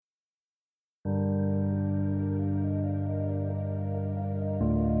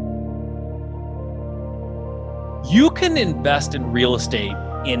You can invest in real estate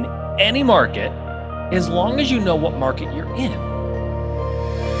in any market as long as you know what market you're in.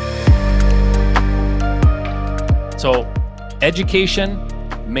 So education,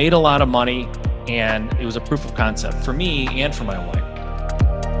 made a lot of money, and it was a proof of concept for me and for my wife.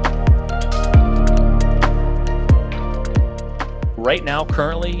 Right now,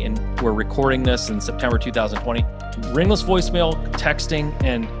 currently, and we're recording this in September 2020, ringless voicemail, texting,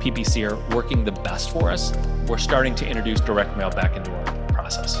 and PPC are working the best for us. We're starting to introduce direct mail back into our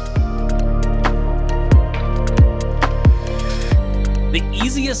process. The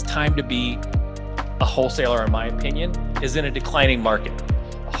easiest time to be a wholesaler, in my opinion, is in a declining market.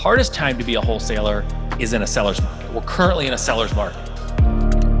 The hardest time to be a wholesaler is in a seller's market. We're currently in a seller's market.